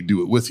 and they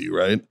do it with you,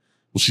 right?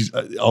 Well, she's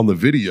on the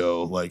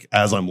video, like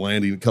as I'm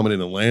coming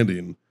in and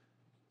landing,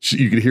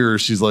 you could hear her.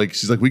 She's like,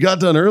 we got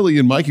done early,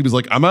 and Mikey was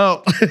like, I'm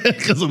out,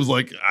 because it was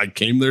like I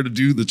came there to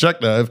do the check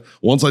dive.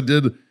 Once I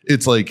did,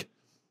 it's like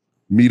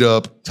meet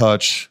up,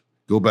 touch,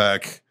 go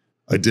back.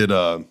 I did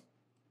a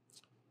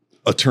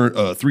turn,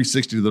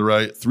 360 to the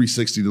right,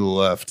 360 to the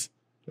left.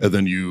 And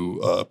then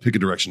you pick a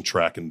direction,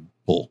 track, and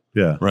pull.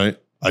 Yeah. Right?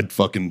 I'd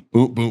fucking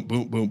boom, boom,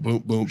 boom, boom, boom,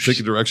 boom, pick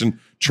a direction,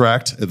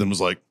 tracked, and then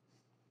was like,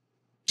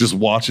 just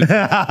watching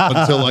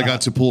until I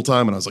got to pull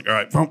time. And I was like, all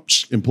right,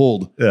 and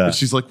pulled. Yeah. And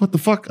she's like, what the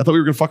fuck? I thought we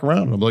were going to fuck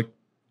around. And I'm like,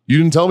 you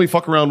didn't tell me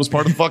fuck around was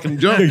part of the fucking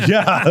jump.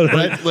 Yeah.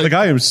 Right? Like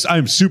I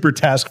am super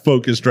task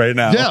focused right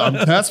now. Yeah, I'm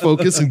task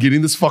focused and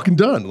getting this fucking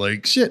done.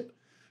 Like shit.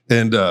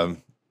 And,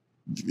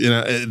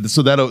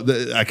 so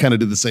that I kind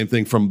of did the same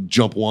thing from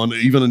jump one,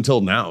 even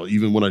until now.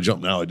 Even when I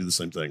jump now, I do the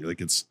same thing.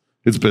 Like it's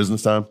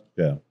business time.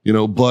 Yeah.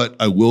 But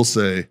I will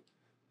say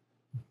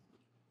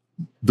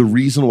the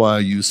reason why I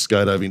use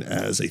skydiving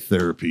as a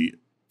therapy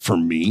for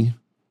me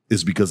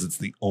is because it's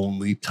the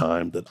only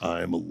time that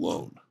I am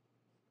alone.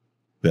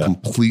 Yeah.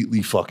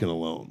 Completely fucking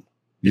alone.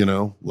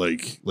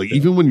 Like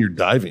even when you're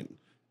diving,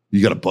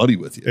 you got a buddy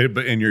with you.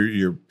 And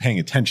you're paying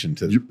attention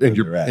to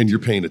you're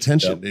paying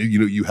attention.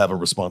 Yep. You have a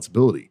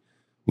responsibility.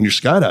 When you're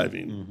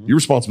skydiving, your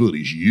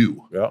responsibility is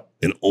you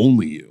and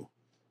only you,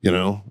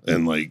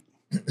 and like,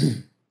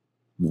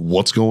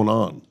 what's going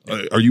on?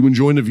 Are you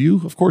enjoying the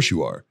view? Of course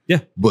you are.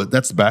 Yeah. But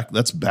that's back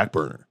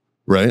burner,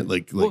 right?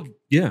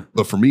 Yeah.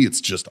 But for me, it's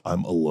just,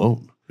 I'm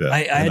alone. Yeah.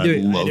 I had to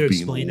being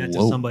explain that to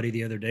alone. somebody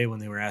the other day when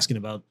they were asking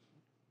about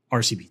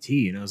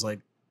RCPT. And I was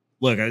like,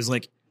 when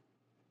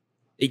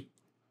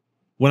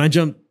I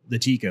jumped the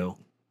Tico, I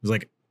was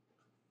like,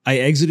 I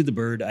exited the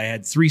bird. I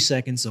had 3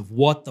 seconds of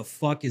what the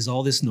fuck is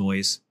all this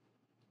noise?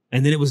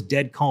 And then it was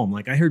dead calm.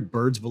 Like I heard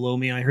birds below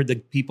me. I heard the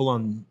people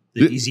on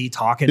the EZ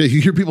talking. Yeah,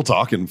 you hear people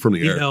talking from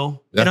the air. Yeah.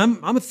 And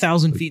I'm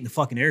 1,000 feet in the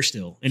fucking air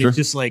still. And it's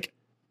just like,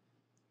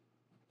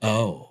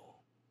 oh,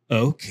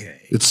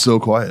 okay. It's so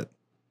quiet.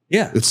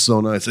 Yeah. It's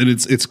so nice. And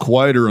it's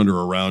quieter under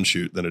a round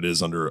chute than it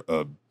is under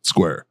a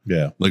square.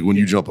 Yeah. Like when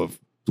you jump a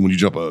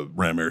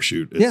ram air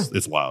chute,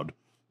 it's loud.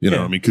 What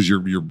I mean? Because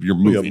you're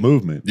moving. You have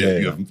movement.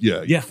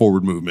 You have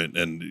forward movement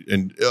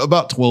and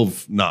about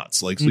 12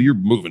 knots. Like, so you're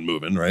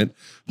moving, right?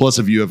 Plus,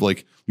 if you have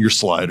like your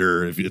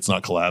slider, if it's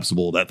not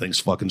collapsible, that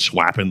thing's fucking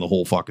swapping the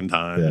whole fucking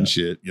time and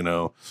shit,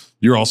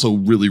 You're also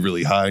really,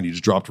 really high and you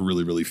just dropped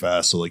really, really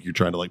fast. So like you're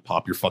trying to like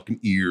pop your fucking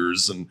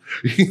ears and,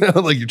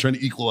 like you're trying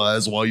to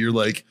equalize while you're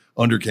like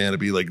under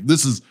canopy. Like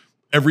this is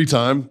every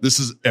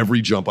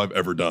jump I've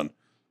ever done.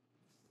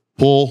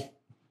 Pull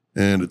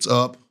and it's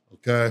up.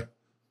 Okay.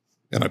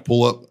 And I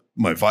pull up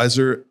my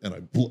visor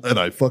and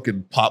I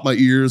fucking pop my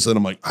ears and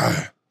I'm like,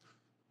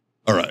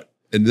 all right.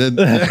 And then,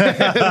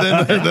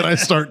 then I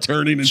start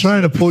turning and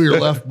trying to pull your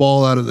left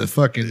ball out of the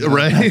fucking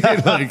right.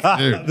 Like,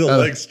 dude, The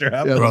leg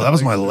strap. bro, that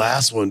was my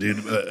last one,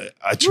 dude.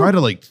 I try to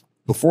like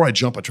before I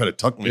jump, I try to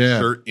tuck my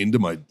shirt into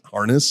my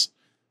harness.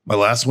 My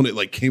last one, it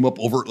like came up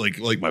over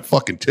like my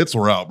fucking tits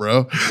were out,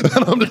 bro.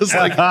 And I'm just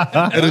like,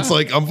 and it's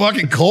like I'm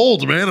fucking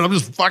cold, man. And I'm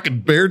just fucking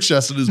bare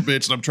chested this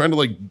bitch, and I'm trying to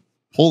like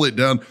pull it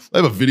down. I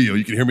have a video.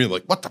 You can hear me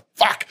like, what the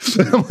fuck?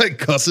 I'm like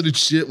cussing and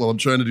shit while I'm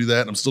trying to do that.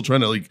 And I'm still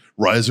trying to like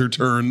riser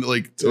turn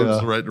like towards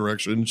the right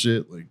direction and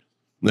shit. Like,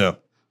 yeah.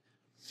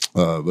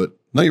 But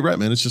no, you're right,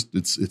 man. It's just,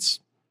 it's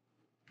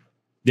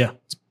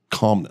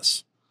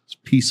calmness. It's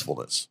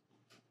peacefulness.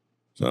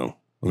 So,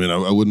 I mean,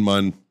 I wouldn't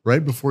mind.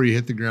 Right before you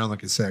hit the ground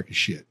like a sack of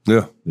shit.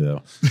 Yeah. Yeah.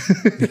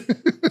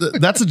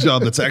 That's a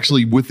job that's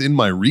actually within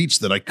my reach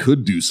that I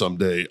could do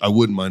someday. I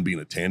wouldn't mind being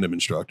a tandem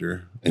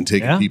instructor and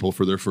taking people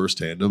for their first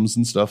tandems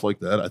and stuff like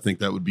that. I think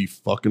that would be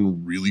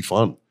fucking really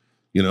fun.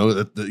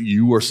 That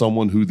you are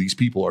someone who these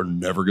people are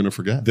never going to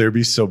forget. There'd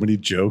be so many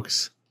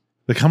jokes.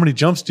 Like, how many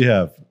jumps do you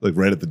have? Like,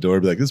 right at the door,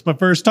 be like, this is my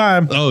first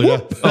time. Oh, yeah.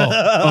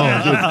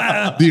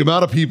 Dude. The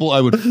amount of people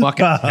I would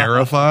fucking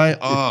terrify.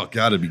 Oh,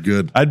 God, it'd be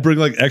good. I'd bring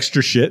like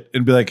extra shit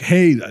and be like,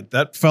 hey,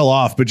 that fell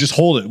off, but just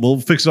hold it. We'll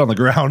fix it on the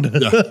ground.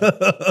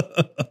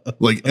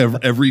 Like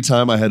every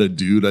time I had a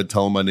dude, I'd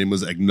tell him my name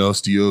was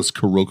Agnostios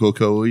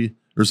Korokokoi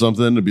or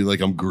something. It'd be like,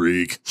 I'm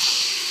Greek.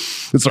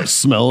 and start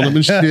smelling them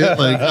and shit.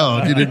 Like,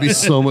 oh, dude, it'd be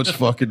so much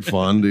fucking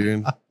fun,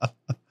 dude.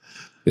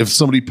 If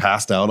somebody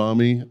passed out on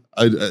me,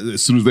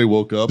 as soon as they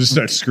woke up, Just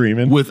start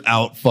screaming.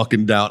 without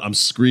fucking doubt, I'm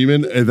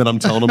screaming, and then I'm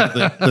telling them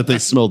that they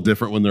smell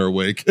different when they're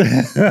awake.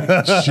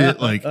 Shit,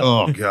 like,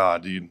 oh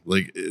god, dude,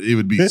 like it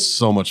would be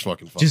so much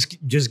fucking fun.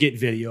 Just get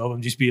video of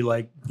them. Just be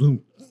like,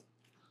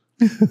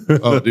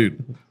 Oh,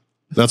 dude,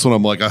 that's when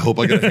I'm like, I hope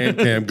I get a hand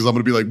cam because I'm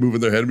gonna be like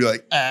moving their head and be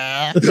like,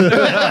 like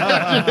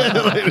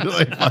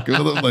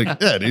fucking with them.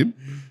 Like, yeah, dude,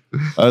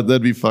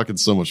 that'd be fucking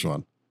so much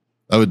fun.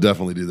 I would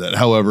definitely do that.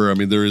 However, I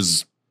mean, there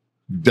is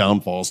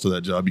downfalls to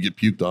that job. You get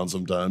puked on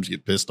sometimes. You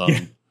get pissed on.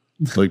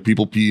 Like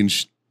people pee and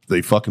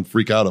they fucking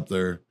freak out up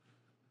there.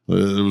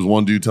 There was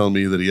one dude telling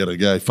me that he had a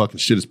guy fucking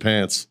shit his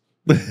pants.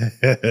 No,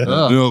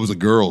 it was a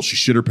girl. She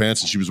shit her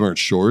pants and she was wearing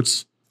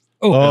shorts.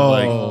 oh, And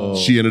like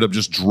she ended up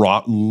just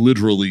quite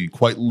literally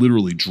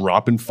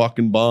dropping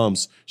fucking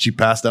bombs. She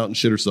passed out and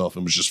shit herself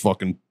and was just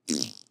fucking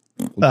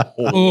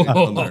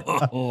down there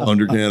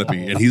under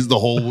canopy. And he's the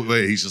whole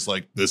way. He's just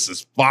like, this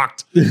is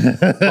fucked. He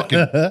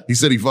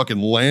said he fucking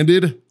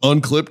landed,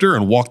 unclipped her,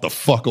 and walked the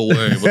fuck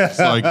away. But it's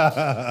like,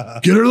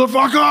 get her the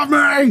fuck off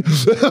me.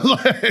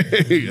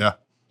 Like, yeah.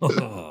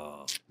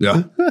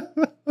 Yeah.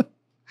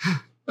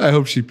 I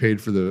hope she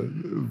paid for the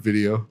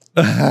video.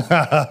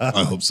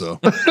 I hope so.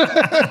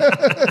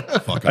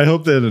 Fuck I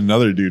hope that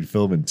another dude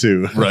filming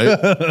too. Right.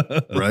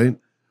 Right.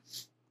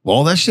 Well,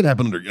 all that shit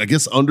happened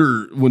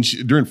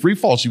during free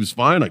fall, she was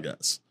fine, I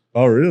guess.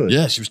 Oh, really?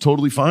 Yeah, she was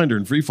totally fine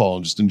during free fall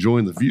and just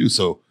enjoying the view.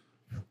 So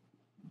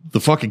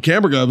the fucking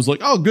camera guy was like,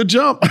 oh, good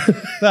jump.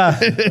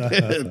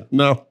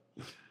 No.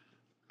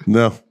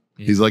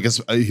 He's like,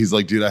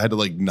 dude, I had to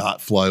like not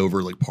fly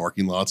over like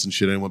parking lots and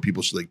shit. I didn't want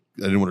people I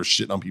didn't want her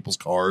shitting on people's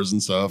cars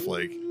and stuff.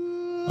 Like,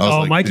 I was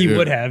like, Mikey dude,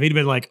 would have. He'd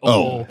been like,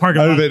 Oh,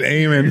 parking I lot. would have been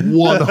aiming.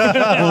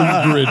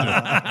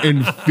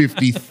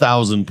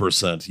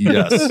 150,000%.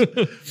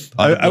 Yes.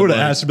 I would have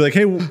asked to be like,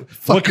 hey, what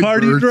Fucking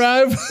car do you birds.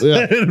 drive?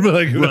 Yeah. And be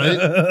like,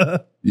 Right?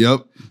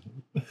 Yep.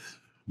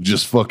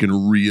 Just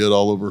fucking re it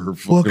all over her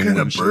fucking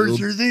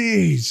windshield. are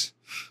these?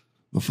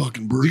 The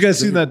fucking birds. You guys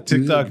seen that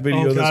TikTok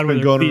video Oh that's God, where been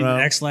they're going feeding around?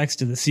 X-Lax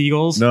to the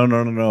seagulls.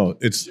 No.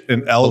 It's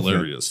an elephant.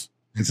 Hilarious.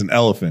 It's an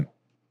elephant,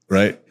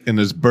 right? And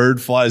this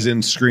bird flies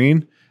in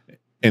screen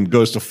and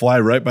goes to fly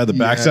right by the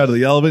backside of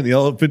the elephant. The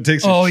elephant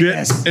takes a Oh, shit,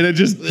 yes. and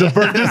the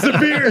bird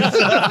disappears.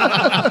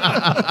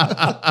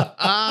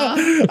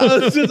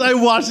 I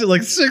watched it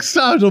like 6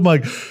 times. I'm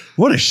like,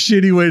 what a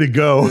shitty way to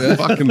go.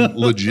 Fucking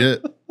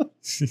legit.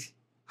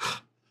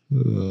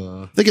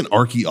 I think an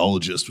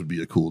archaeologist would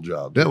be a cool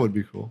job. That would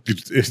be cool.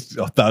 It's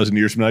 1,000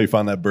 years from now, you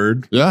find that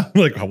bird. Yeah.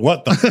 Like,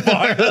 what the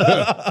fuck?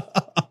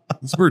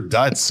 This bird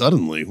died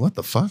suddenly. What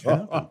the fuck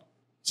happened?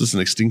 Is this an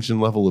extinction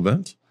level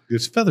event?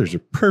 Its feathers are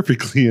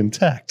perfectly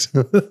intact.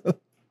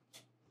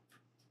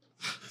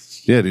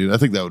 Yeah, dude. I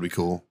think that would be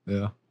cool.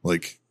 Yeah.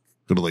 Like,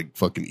 go to like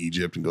fucking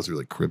Egypt and go through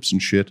like crypts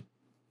and shit.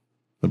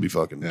 That'd be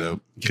fucking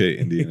dope. Okay,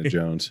 Indiana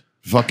Jones.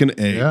 Fucking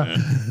A, Yeah.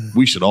 man.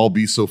 We should all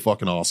be so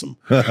fucking awesome.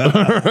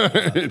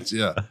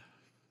 Yeah.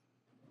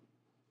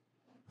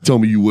 Tell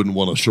me you wouldn't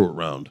want a short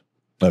round.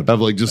 Have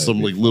like just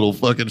some like little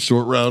fucking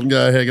short round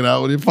guy hanging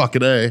out with you.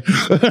 Fucking A.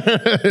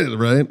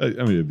 Right?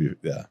 I mean, it'd be,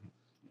 yeah,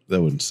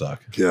 that wouldn't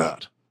suck.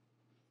 God.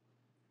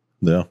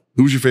 Yeah.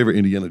 Who was your favorite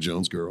Indiana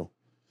Jones girl?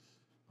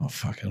 Oh,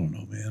 fuck. I don't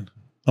know, man.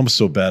 I'm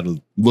so bad with.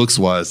 Looks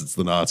wise, it's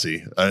the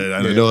Nazi.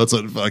 I know that's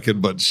what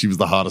fucking, but she was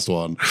the hottest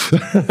one.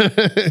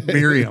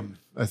 Miriam.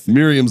 I think.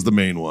 Miriam's the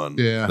main one.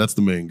 Yeah. That's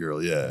the main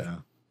girl. Yeah.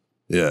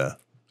 Yeah.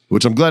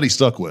 Which I'm glad he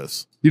stuck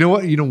with. You know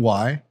what? You know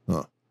why?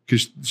 Huh.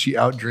 Because she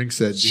outdrinks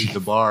that dude at the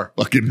bar.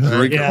 Fucking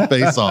drink Yeah. her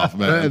face off,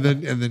 man.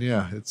 And then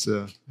yeah, it's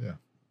yeah.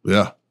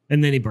 Yeah.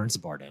 And then he burns the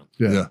bar down.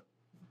 Yeah.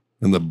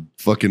 And the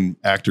fucking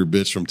actor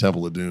bitch from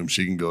Temple of Doom,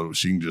 she can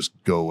just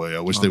go away. I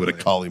wish they would have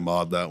man. Kali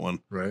mod that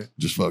one. Right.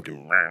 Just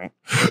fucking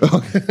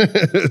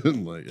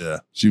like, yeah,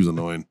 she was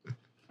annoying.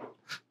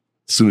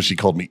 As soon as she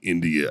called me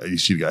India,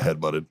 she got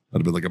headbutted. I'd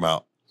have been like, I'm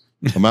out.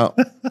 I'm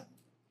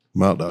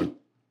out, dog.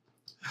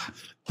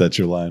 That's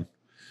your line.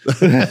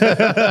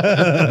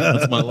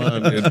 That's my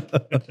line, dude.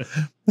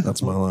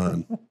 That's my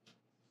line.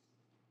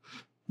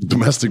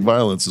 Domestic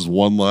violence is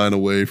one line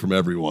away from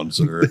everyone,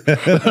 sir.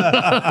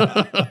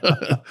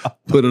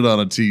 Put it on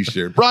a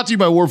t-shirt. Brought to you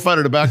by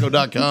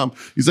warfightertobacco.com.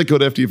 Use that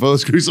code FTFO.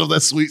 Screw yourself that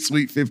sweet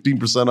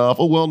 15% off.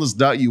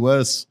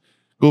 Wellness.us.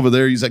 Go over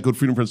there. Use that code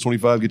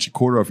FreedomFriends25. Get your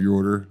quarter off your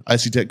order.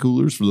 Icy Tech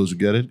coolers, for those who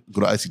get it.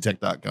 Go to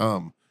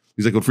icytech.com.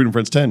 Use that code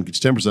FreedomFriends10.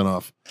 Get you 10%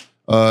 off.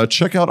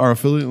 Check out our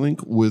affiliate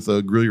link with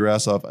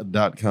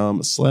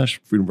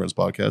grillyourassoff.com/Freedom Friends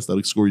podcast.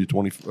 That'll score you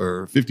 20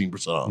 or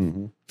 15% off.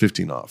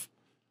 15 off.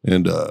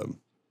 And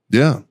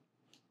yeah.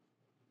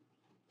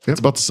 That's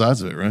about the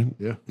size of it, right?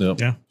 Yeah. Yep.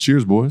 Yeah.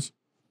 Cheers, boys.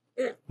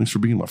 Thanks for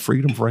being my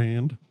freedom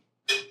friend.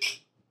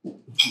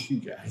 You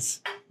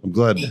guys. I'm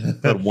glad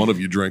one of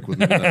you drank with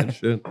me tonight.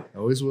 Shit.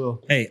 Always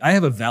will. Hey, I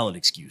have a valid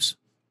excuse.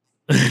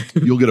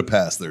 You'll get a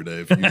pass there,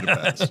 Dave. You get a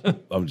pass.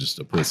 I'm just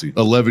a pussy.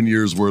 11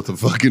 years worth of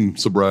fucking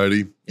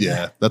sobriety.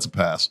 Yeah, that's a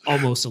pass.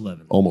 Almost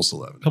 11. Almost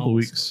 11. Couple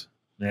weeks.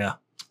 Yeah.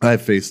 I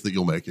have faith that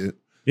you'll make it.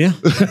 Yeah.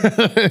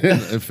 I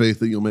have faith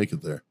that you'll make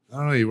it there. I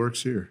don't know. He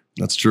works here.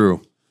 That's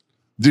true.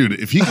 Dude,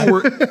 if he can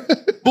work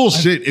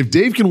bullshit, if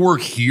Dave can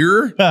work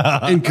here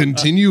and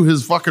continue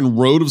his fucking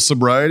road of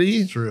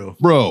sobriety, True.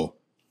 bro,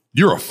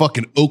 you're a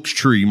fucking oak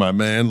tree, my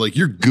man. Like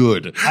you're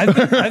good. I've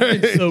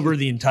been sober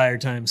the entire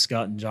time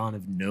Scott and John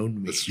have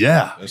known me.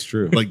 Yeah. That's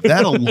true. Like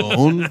that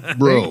alone,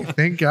 bro.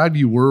 Thank God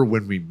you were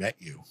when we met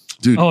you.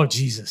 Dude, Oh,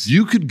 Jesus.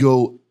 you could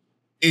go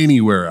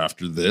anywhere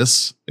after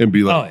this and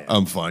be like, Oh, yeah.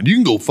 I'm fine. You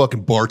can go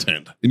fucking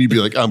bartend and you'd be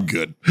like, I'm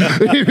good.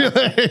 You'd be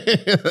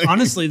like-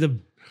 Honestly, the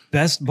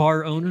best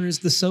bar owner is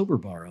the sober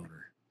bar owner.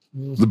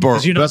 the bar,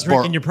 Because you're not best bar,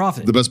 drinking your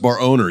profit. the best bar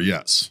owner,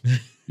 yes.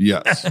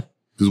 Yes.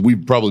 Because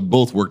we've probably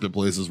both worked at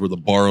places where the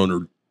bar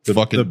owner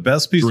fucking The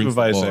best piece of drinks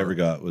the advice I bar. ever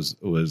got was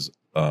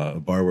a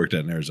bar I worked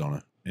at in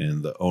Arizona,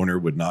 and the owner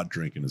would not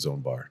drink in his own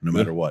bar, no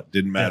matter what.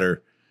 Didn't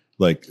matter,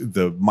 like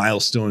the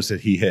milestones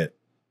that he hit,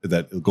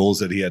 that the goals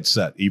that he had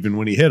set. Even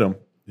when he hit them,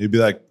 he'd be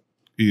like,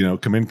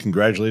 come in,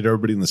 congratulate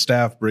everybody in the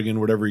staff, bring in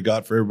whatever he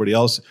got for everybody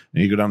else,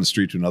 and he'd go down the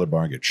street to another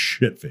bar and get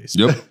shit faced.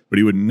 Yep. But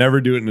he would never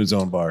do it in his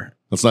own bar.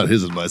 That's not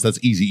his advice. That's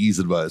Easy E's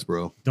advice,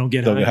 bro. Don't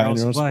get Don't high get high on on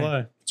your own supply.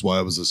 supply. That's why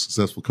I was a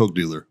successful Coke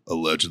dealer,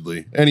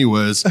 allegedly.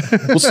 Anyways,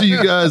 we'll see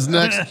you guys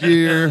next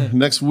year,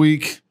 next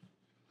week.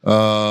 We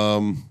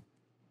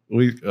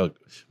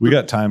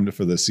got time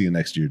for the see you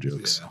next year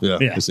jokes. Yeah.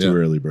 Yeah. It's too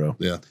early, bro.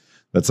 Yeah.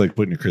 That's like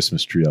putting your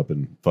Christmas tree up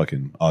in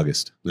fucking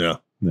August. Yeah.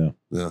 No.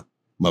 Yeah.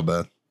 My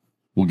bad.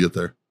 We'll get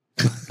there.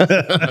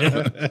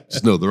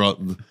 Just know they're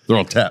on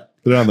tap.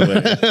 They're on the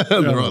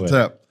way. They're on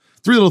tap.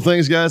 3 little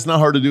things, guys. Not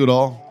hard to do at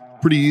all.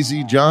 Pretty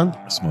easy. John,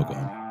 Smoke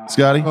on.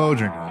 Scotty, Oh,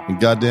 drink on. and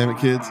goddamn it,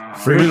 kids.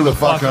 Freedom to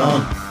fuck fuck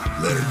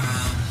on.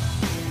 Later.